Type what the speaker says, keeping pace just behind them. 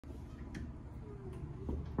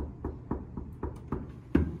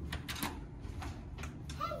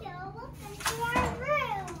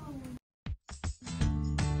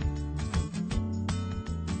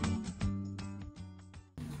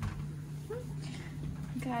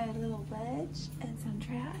Got a little ledge and some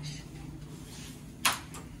trash.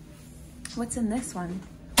 What's in this one?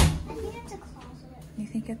 I think it's a closet. You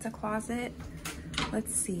think it's a closet?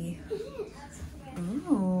 Let's see.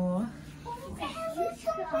 Ooh. It has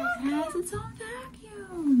its own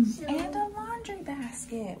vacuum and a laundry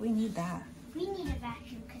basket. We need that. We need a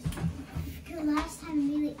vacuum because last time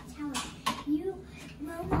we lit the tower,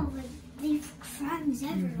 Momo would leave crumbs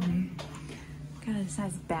everywhere. Got a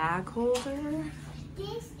nice bag holder.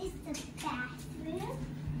 This is the bathroom.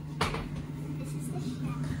 This is the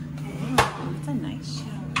shower. Oh, it's a nice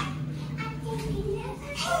shower.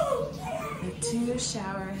 The 2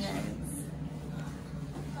 shower heads.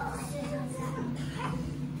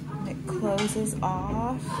 And it closes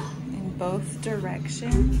off in both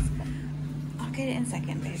directions. I'll get it in a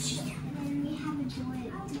second, babe. And we have a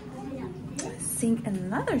door. Sink and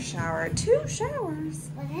another shower. 2 showers.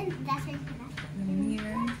 Well, then that's it for that. The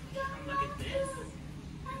mirror.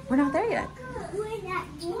 We're not there yet. We're not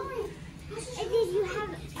doing. And then you have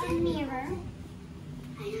a mirror.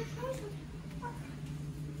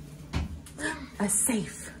 A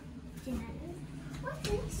safe. So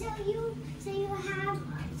you have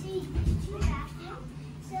 2 bathrooms.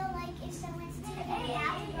 So like if someone's taking it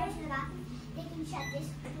out and goes to the bathroom, they can shut this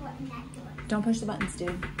door and that door. Don't push the buttons, dude.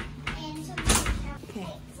 And so Okay.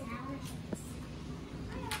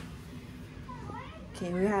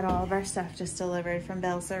 Okay, we had all of our stuff just delivered from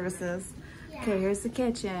Bell Services. Yeah. Okay, here's the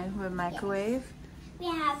kitchen with microwave, We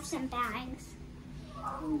have some bags.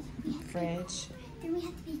 fridge. Then we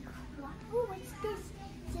have to be quiet. Oh, what's this?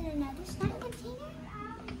 Is it another snack container?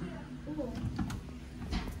 Ooh.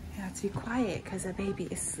 You have to be quiet because the baby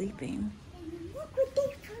is sleeping. And look what they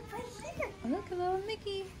put right here. Oh, look, a little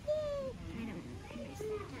Mickey.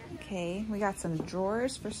 Okay, we got some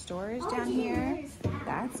drawers for storage down here.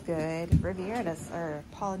 That's good. Riviera does, or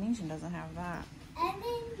Polynesian doesn't have that. And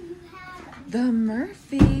then you have The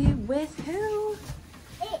Murphy with who?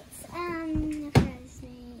 it's his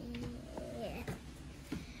name.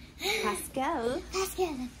 Pascal.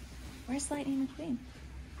 Pascal. Where's Lightning McQueen?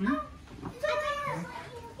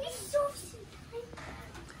 He's so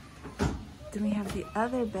sweet. Then we have the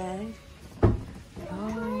other bed.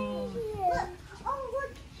 Oh. Look. Oh,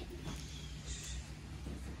 look.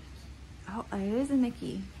 Oh, it is a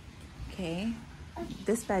Mickey. Okay.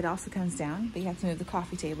 This bed also comes down, but you have to move the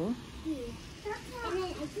coffee table. And then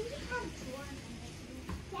I think you have drawers.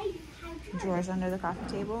 Yeah, you have Drawers under the coffee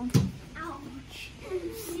table. Ouch.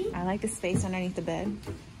 I like the space underneath the bed.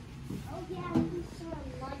 Oh, yeah, we can store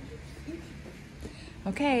laundry.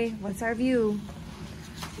 Okay, what's our view?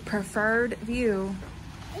 Preferred view.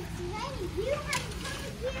 It's right. You have a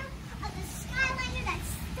perfect view of the skyliner that's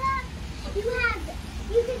stuck.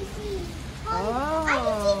 You can see. Oh. I can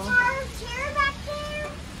see Tower of Terror back there.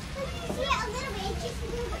 But you can see it a little bit. It's just a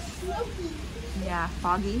little bit smoky. Yeah,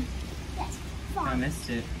 foggy. That's I fun. missed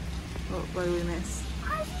it. What do we miss? I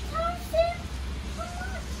see Tower of Terror.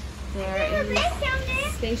 There There's a is lake down there.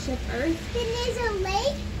 Spaceship Earth. Then there's a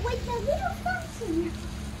lake with a little fountain.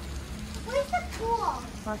 Where's the pool?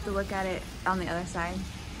 We'll have to look at it on the other side.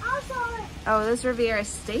 Also, Oh, this Riviera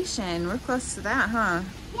Station. We're close to that, huh?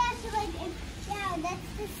 yeah, so like, yeah, that's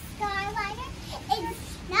the skyliner.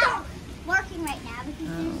 It's not working right now because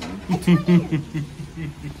there's a tornado.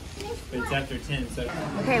 It's after 10, so.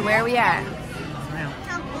 Okay, where are we at?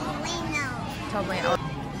 Topolino. Topolino.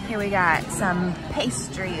 Here we got some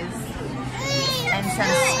pastries and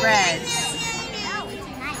some spreads. Oh, it's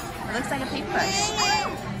nice. It looks like a paintbrush.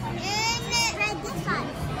 Try this one.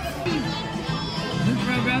 Look,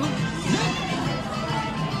 bro.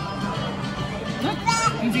 Look,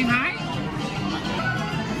 you see hi?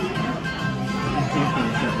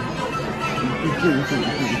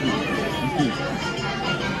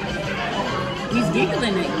 He's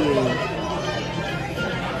giggling at you.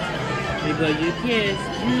 They blow you a kiss.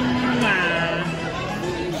 Mwah.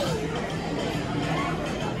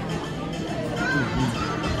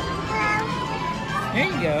 There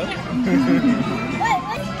you go.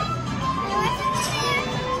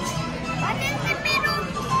 What's in the middle?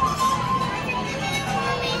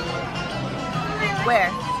 Where?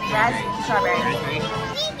 Red? Strawberry.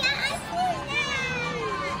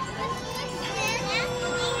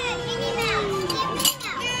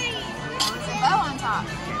 Bow on top.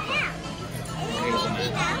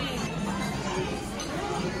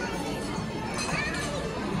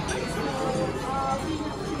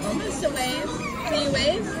 Almost a wave. Can you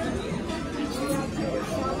wave?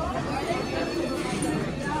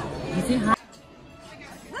 You say hi?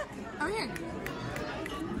 Look, over here.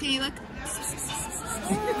 Can you look?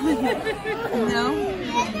 No?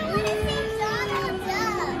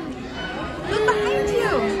 Look behind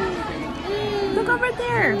you.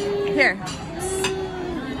 there. Here.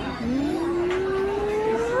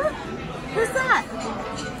 Who's that?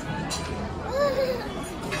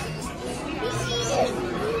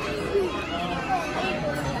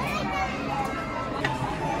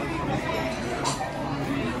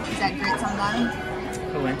 Is that grits on bottom?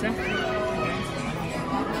 Polenta?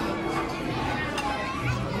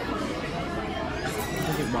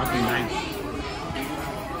 Look at walking by.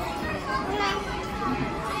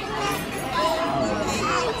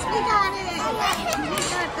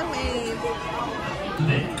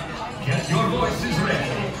 Get your voices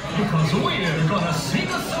ready, because we're gonna sing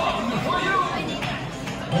a song for you.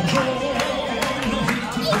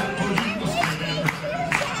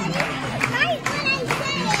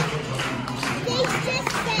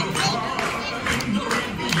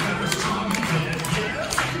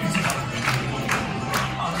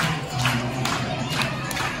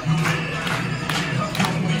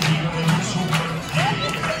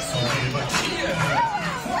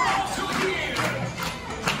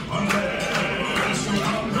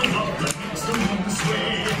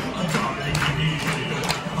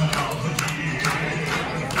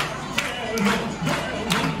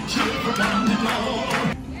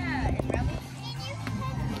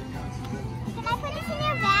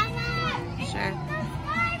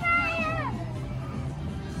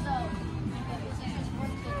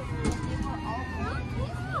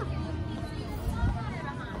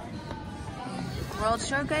 World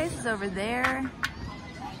Showcase is over there.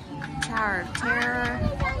 Tower of Terror.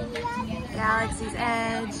 Galaxy's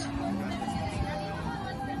Edge.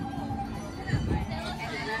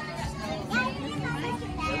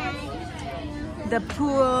 The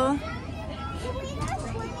pool.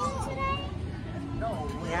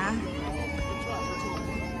 Yeah.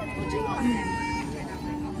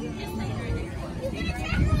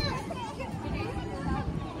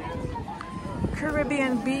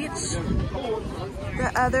 Caribbean Beach.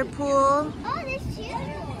 The other pool. Oh, there's two.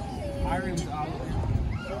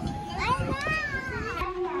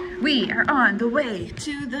 We are on the way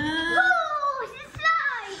to the... Oh, it's a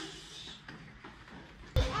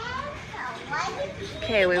slide.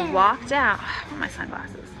 Okay, we walked out. Where are my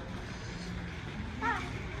sunglasses?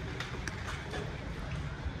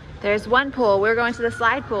 There's one pool. We're going to the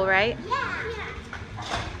slide pool, right? Yeah.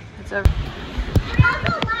 It's over. I'll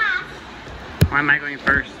go last. Why am I going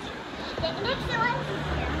first? The next one.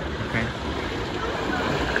 Okay.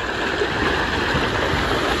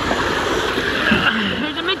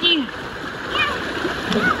 There's a Mickey.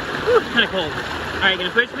 Kind of cold. All right,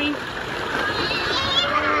 gonna push me?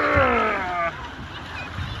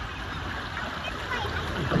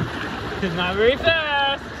 It's not very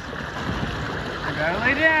fast. I gotta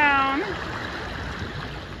lay down.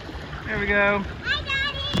 There we go. Hi,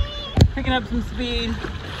 Daddy. Picking up some speed.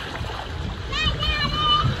 Hi, Daddy.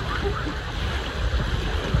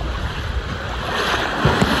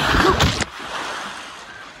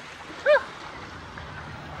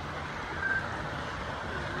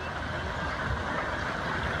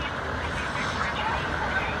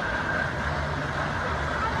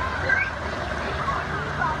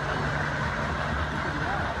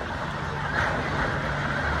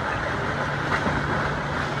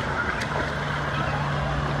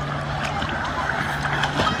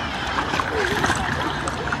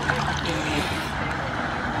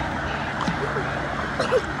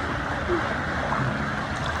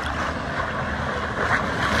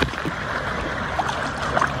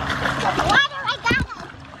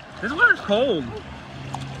 This water's cold. No,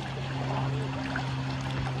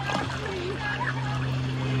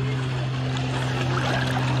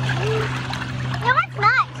 it's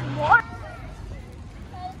not. It's warm.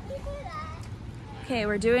 Okay,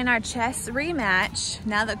 we're doing our chess rematch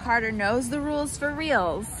now that Carter knows the rules for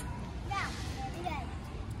reels.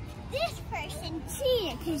 This person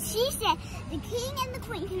cheated because she said the king and the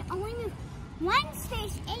queen can only move one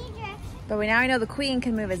space any direction. But now we know the queen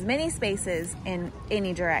can move as many spaces in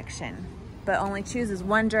any direction, but only chooses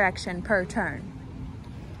one direction per turn.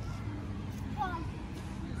 So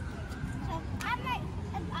I'm right.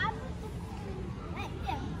 I'm right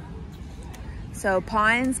there. So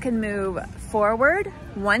pawns can move forward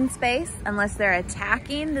one space. Unless they're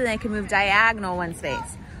attacking, then they can move diagonal one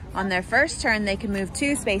space. On their first turn, they can move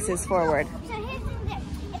 2 spaces forward. So here's the thing.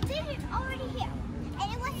 If this is already here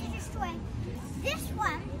and it wants to destroy this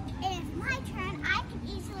one, and it's my turn, I can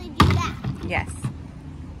easily do that. Yes,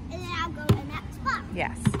 And then I'll go in that spot.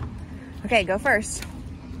 yes. Okay, go first.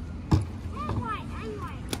 I'm white. I'm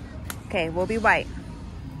white. Okay, we'll be white.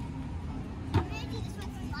 I'm going to do this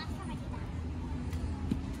one since last time I did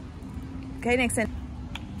that. Okay, Nixon.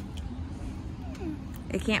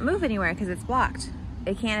 It can't move anywhere because it's blocked.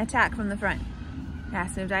 it can't attack from the front. It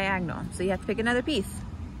has to move diagonal. So you have to pick another piece.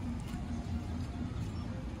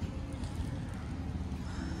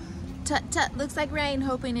 Tut tut, looks like rain,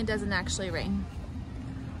 hoping it doesn't actually rain.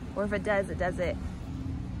 Or if it does it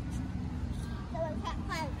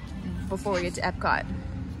before we get to Epcot.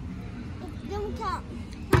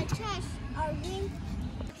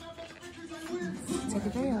 Take a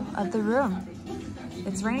video of the room.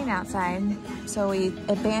 It's raining outside, so we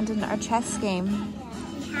abandoned our chess game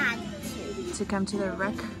to come to the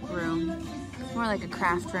rec room. It's more like a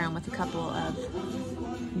craft room with a couple of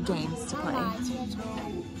games to play.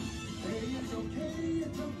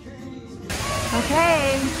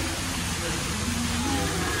 Okay.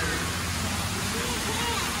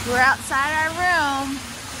 We're outside our room.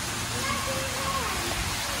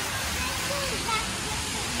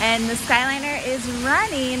 And the Skyliner is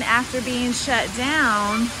running after being shut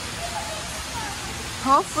down.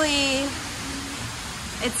 Hopefully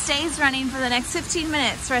it stays running for the next 15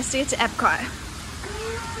 minutes for us to get to Epcot.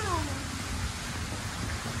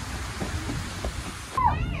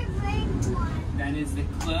 That is the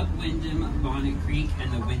Club Wyndham Bonnet Creek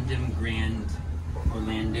and the Wyndham Grand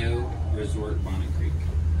Orlando Resort Bonnet Creek.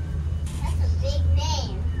 That's a big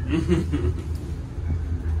name.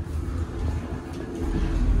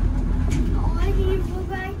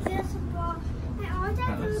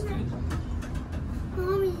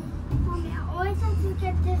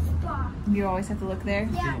 You always have to look there?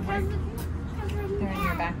 Yeah, because They're in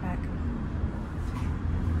your backpack.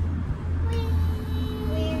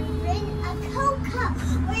 we're in a Coco.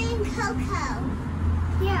 We're in Coco.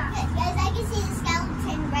 Yeah. Guys, I can see the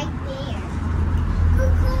skeleton right there.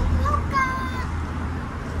 Coco.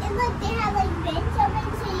 And look, they have like vents open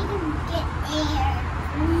so you can get air.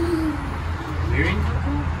 We're in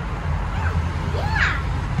Coco? Yeah.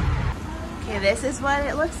 Okay, this is what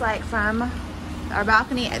it looks like from our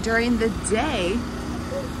balcony during the day.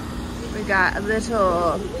 We got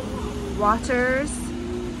little waters,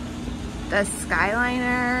 the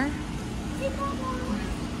Skyliner,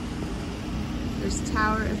 there's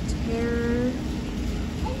Tower of Terror,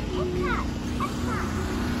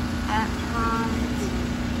 Epcot,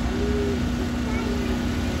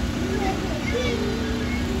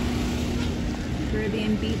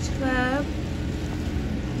 Caribbean Beach Club.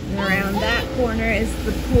 And around that corner is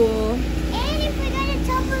the pool. And if we go to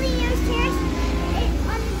Topolino Terrace,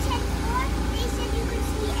 on the 10th floor, they said you could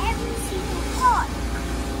see every single part.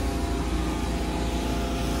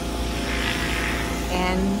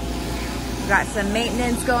 And we got some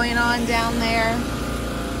maintenance going on down there.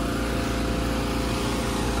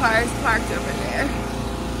 Cars parked over there.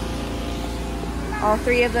 All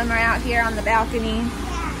three of them are out here on the balcony.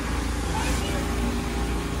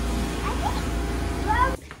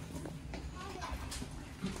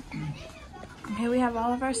 Okay, we have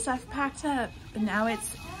all of our stuff packed up, and now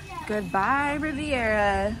it's goodbye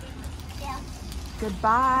Riviera. Yeah.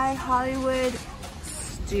 Goodbye Hollywood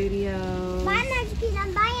Studios. Bye, Magic.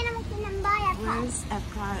 I'm buying them. I'm buying them. Where's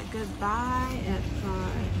Epcot? Goodbye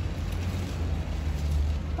Epcot.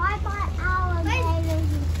 Bye, our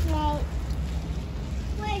babies and snakes.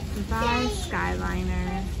 Goodbye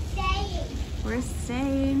Skyliner. We're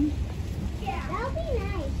staying. Yeah. That'll be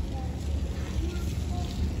nice.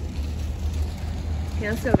 Okay,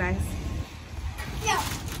 let's go, guys. No,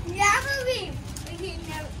 never leave. We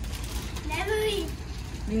can never leave.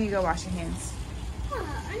 You need to go wash your hands.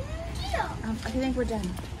 I'm I think we're done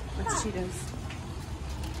with the Cheetos.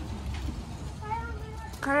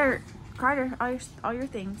 Carter, all your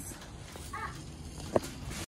things.